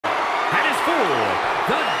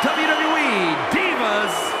the WWE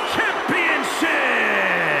Divas Championship.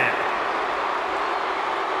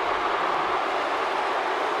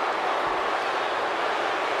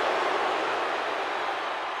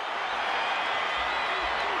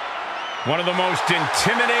 One of the most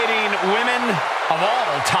intimidating women of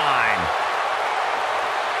all time.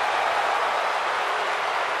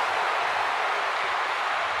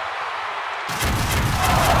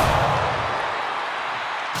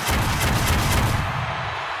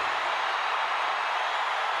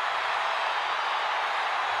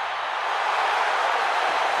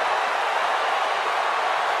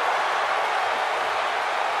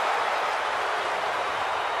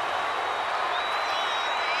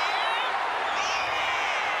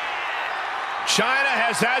 Chyna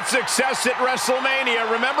has had success at WrestleMania.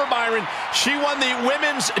 Remember, Byron, she won the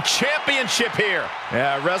Women's Championship here.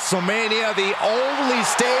 Yeah, WrestleMania, the only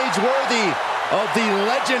stage worthy of the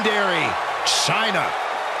legendary Chyna.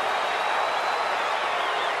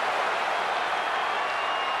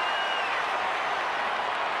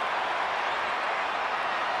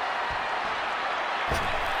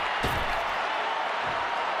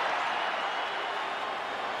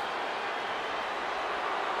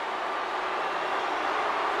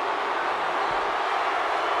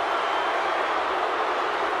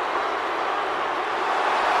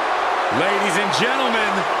 Ladies and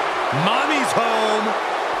gentlemen, mommy's home.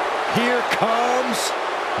 Here comes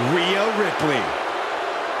Rhea Ripley.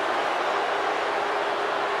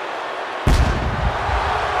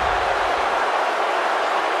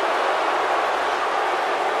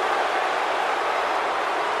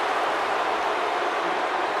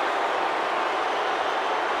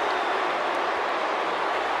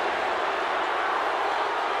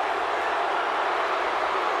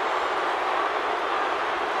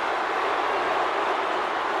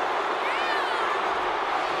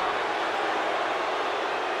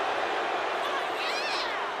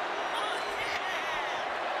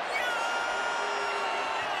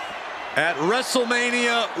 At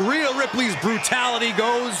WrestleMania, Rhea Ripley's brutality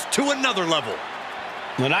goes to another level.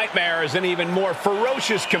 The Nightmare is an even more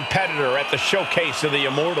ferocious competitor at the Showcase of the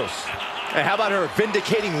Immortals. And how about her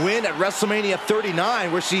vindicating win at WrestleMania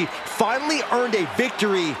 39, where she finally earned a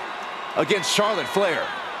victory against Charlotte Flair?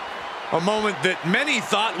 A moment that many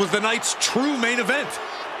thought was the night's true main event.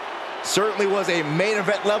 Certainly was a main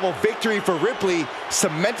event level victory for Ripley,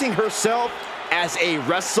 cementing herself as a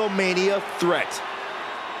WrestleMania threat.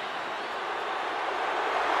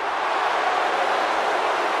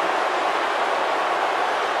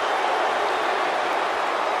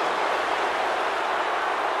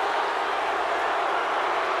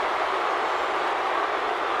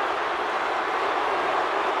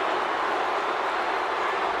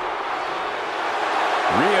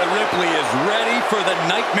 Rhea Ripley is ready for the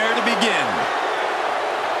nightmare to begin.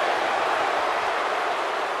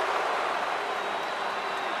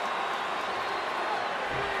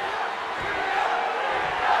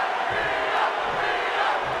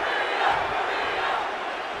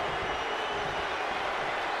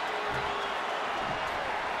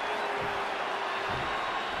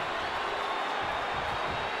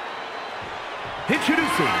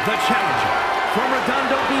 Introducing the challenger from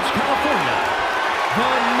Redondo Beach, California,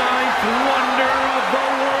 the ninth wonder of the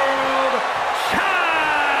world,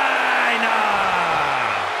 Chyna!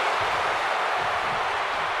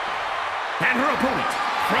 And her opponent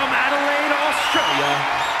from Adelaide, Australia,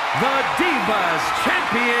 the Divas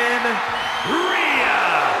Champion, Rhea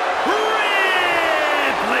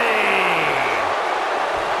Ripley!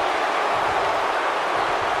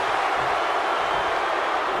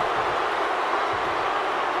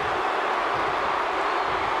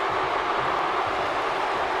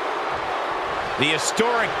 The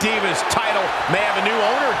historic Divas title may have a new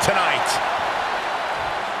owner tonight.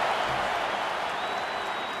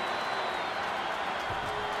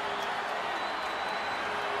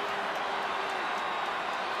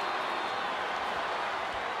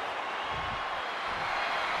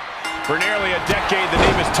 For nearly a decade, the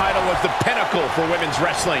Divas title was the pinnacle for women's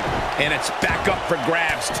wrestling, and it's back up for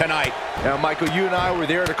grabs tonight. Now, Michael, you and I were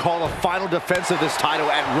there to call the final defense of this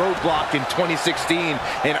title at Roadblock in 2016,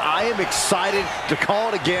 and I am excited to call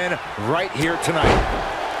it again right here tonight.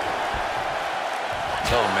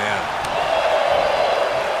 Oh, man.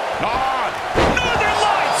 Northern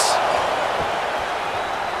Lights!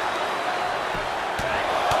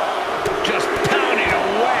 Just pounding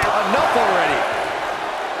away. Enough already.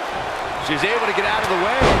 She's able to get out of the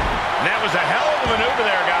way. And that was a hell of a maneuver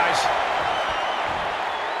there, guys.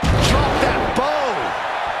 Drop that bow.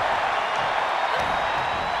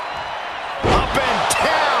 Up and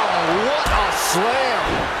down. What a slam.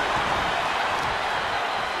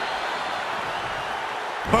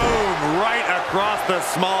 right across the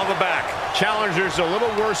small of the back. Challenger's a little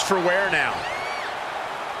worse for wear now.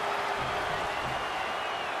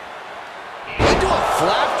 Into a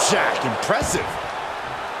flapjack. Impressive.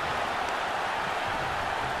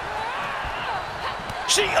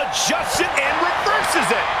 She adjusts it and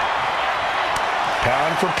reverses it.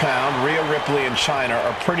 Pound for pound, Rhea Ripley and Chyna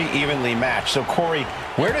are pretty evenly matched. So, Corey,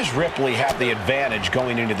 where does Ripley have the advantage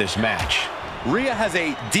going into this match? Rhea has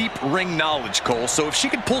a deep ring knowledge, Cole, so if she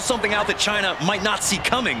could pull something out that Chyna might not see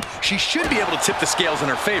coming, she should be able to tip the scales in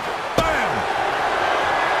her favor. Bam!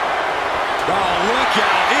 Oh, look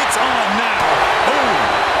out. It's on now. Boom!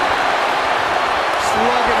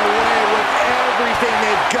 Slugging away with everything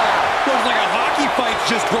they've got. Looks like a hockey fight's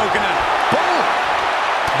just broken out. Boom!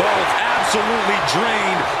 Both absolutely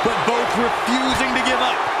drained, but both refusing to give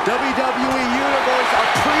up. WWE Universe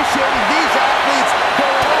appreciating these athletes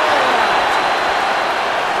going all out.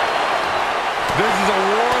 This is a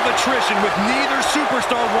war of attrition with neither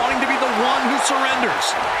superstar wanting to be the one who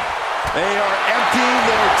surrenders. They are emptying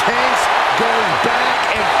their tanks, going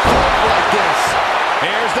back and forth like this.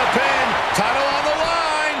 Here's the pin. Title on the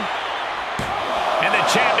line. And the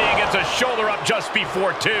champion gets a shoulder up just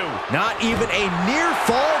before 2. Not even a near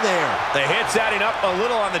fall there. The hit's adding up a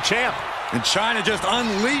little on the champ. And Chyna just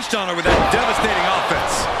unleashed on her with that devastating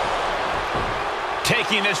offense.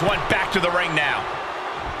 Taking this one back to the ring now.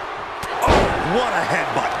 Oh, what a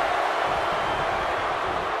headbutt.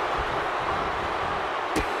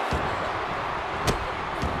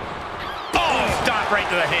 Oh, stop right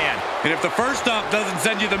to the hand. And if the first stomp doesn't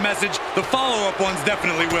send you the message, the follow-up ones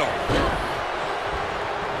definitely will.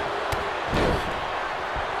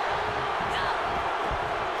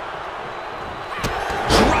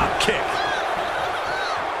 Drop kick.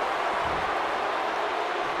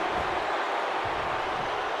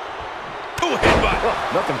 Ooh, headbutt. Oh,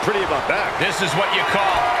 nothing pretty about that. This is what you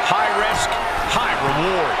call high risk, high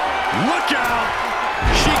reward. Look out.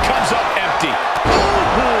 She comes up empty.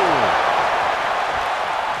 Ooh.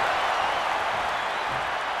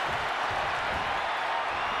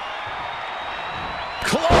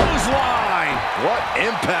 Clothesline. What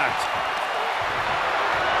impact.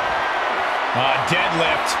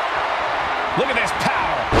 Deadlift. Look at this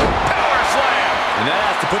power. Power slam. And that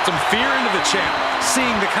has to put some fear into the champ,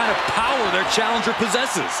 seeing the kind of power their challenger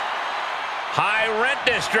possesses. High rent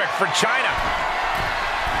district for Chyna.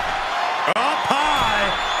 Up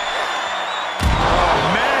high. Oh,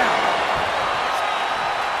 man.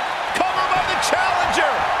 Cover by the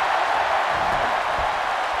challenger.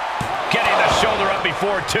 Getting the shoulder up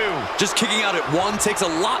before 2. Just kicking out at 1 takes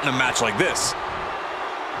a lot in a match like this.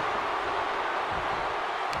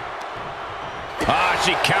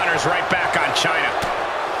 She counters right back on Chyna.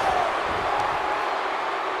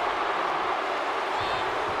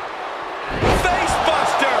 Face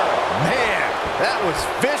buster. Man, that was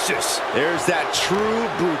vicious. There's that true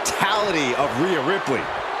brutality of Rhea Ripley.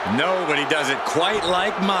 Nobody does it quite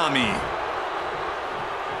like Mommy.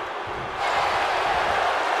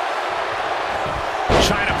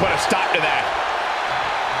 Chyna put a stop to that.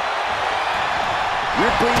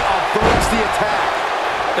 Ripley averts the attack.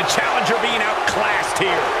 The challenger being outclassed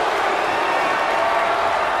here.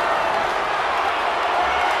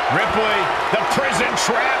 Ripley, the prison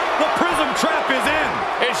trap. The prison trap is in.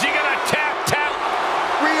 Is she gonna tap?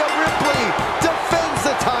 Rhea Ripley defends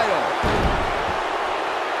the title.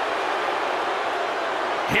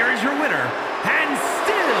 Here is your winner, and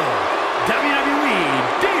still WWE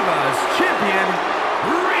Divas Champion,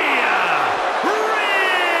 Rhea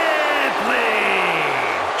Ripley.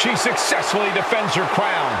 She successfully defends her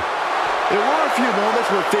crown. There were a few moments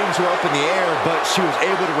where things were up in the air, but she was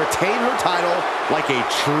able to retain her title like a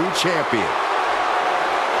true champion.